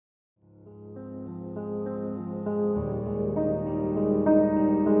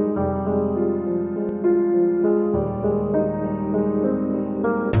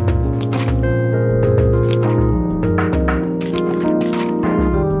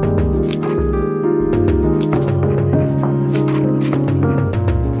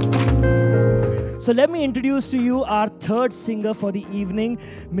So let me introduce to you our third singer for the evening,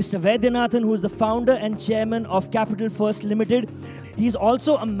 Mr. Vaidyanathan, who is the founder and chairman of Capital First Limited. He's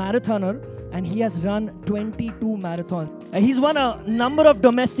also a marathoner and he has run 22 marathons. He's won a number of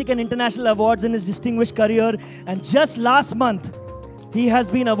domestic and international awards in his distinguished career, and just last month, he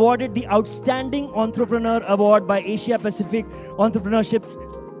has been awarded the Outstanding Entrepreneur Award by Asia Pacific Entrepreneurship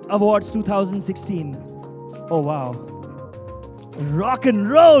Awards 2016. Oh wow. Rock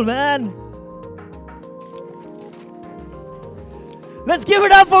and roll, man! Let's give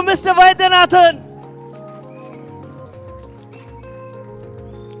it up for Mr. Vaidyanathan!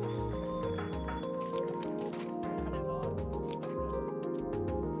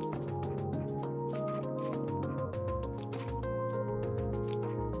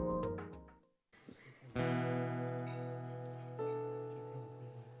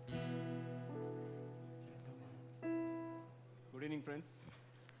 Good evening, friends.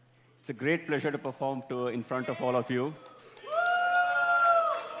 It's a great pleasure to perform in front of all of you.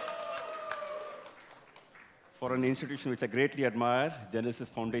 For an institution which I greatly admire, Genesis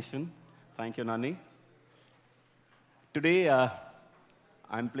Foundation. Thank you, Nani. Today,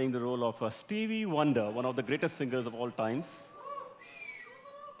 I'm playing the role of Stevie Wonder, one of the greatest singers of all times.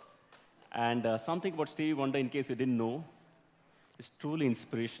 And something about Stevie Wonder, in case you didn't know, is truly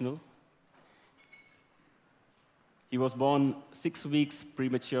inspirational. He was born 6 weeks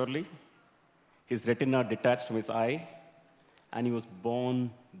prematurely. His retina detached from his eye, and he was born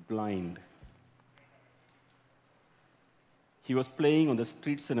blind. He was playing on the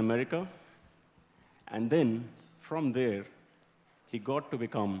streets in America, and then from there, he got to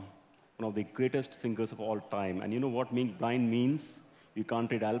become one of the greatest singers of all time. And you know what blind means? You can't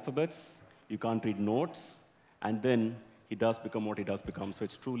read alphabets, you can't read notes, and then he does become what he does become. So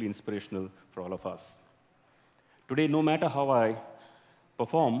it's truly inspirational for all of us. Today, no matter how I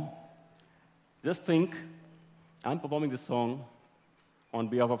perform, just think I'm performing this song on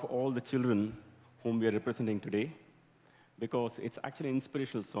behalf of all the children whom we are representing today, because it's actually an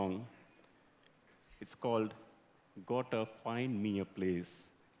inspirational song. It's called Gotta Find Me a Place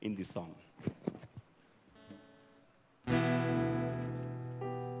in the Sun.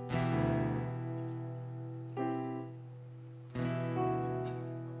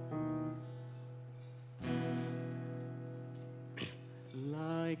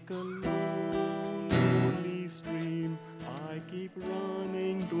 Like a lonely stream, I keep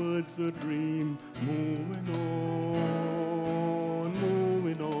running towards a dream, moving on,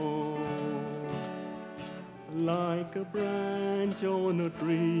 moving on. Like a branch on a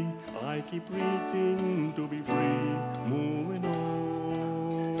tree, I keep reaching to be free, moving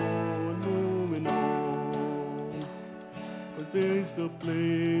on, moving on. 'Cause there's a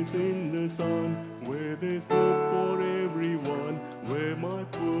place in the sun where there's hope for everyone, where my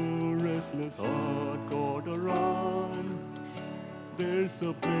poor restless heart gotta run. There's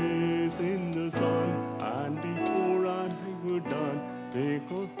a place in the sun, and before I'm done, they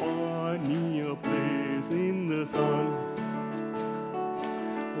could find me a place in the sun.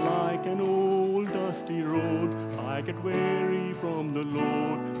 Like an old dusty road, I get weary from the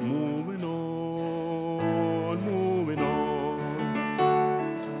load, moving on, moving on.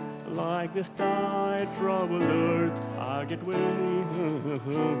 Like this tide-troubled earth, I get weary,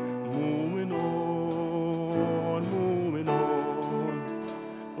 moving on, moving on.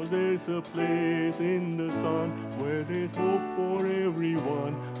 'Cause there's a place in the sun where there's hope for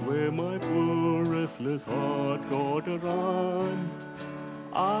everyone, where my poor restless heart gotta run.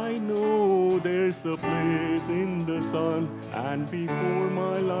 I know there's a place in the sun, and before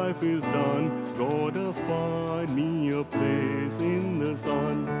my life is done, gotta find me a place in the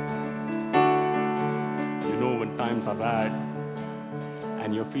sun. You know, when times are bad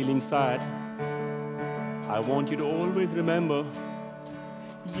and you're feeling sad, I want you to always remember,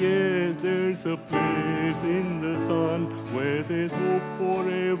 yes, there's a place in the sun where there's hope for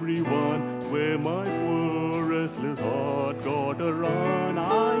everyone, where my poor restless heart gotta run.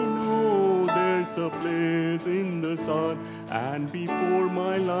 I know there's a place in the sun, and before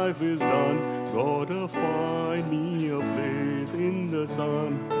my life is done, gotta find me a place in the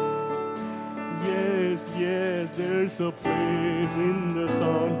sun. Yes, yes, there's a place in the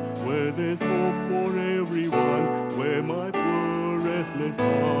sun where there's hope for everyone, where my poor restless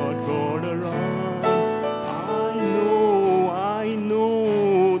heart gotta run. I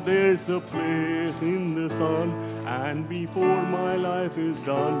know there's a place in the sun, and before my life is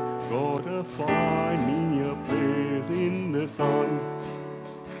done, gotta find me a place in the sun.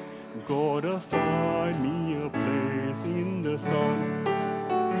 Gotta find me a place in the sun.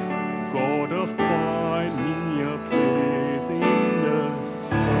 Gotta find me a place in the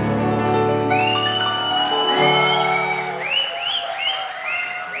sun.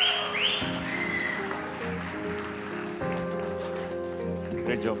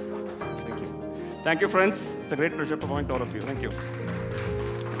 Great job. Thank you. Thank you, friends. It's a great pleasure performing to all of you. Thank you.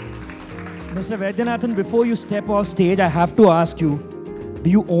 Mr. Vaidyanathan, before you step off stage, I have to ask you, do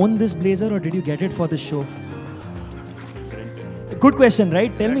you own this blazer or did you get it for this show? Good question,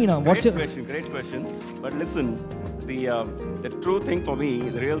 right? Tell me now. What's your question? Great question. But listen, the true thing for me,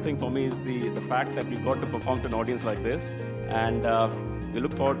 the real thing for me is the fact that we got to perform to an audience like this. And we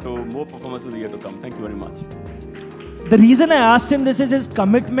look forward to more performances in the year to come. Thank you very much. The reason I asked him this is his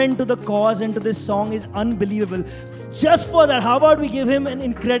commitment to the cause and to this song is unbelievable. Just for that, how about we give him an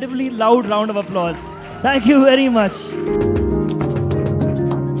incredibly loud round of applause? Thank you very much.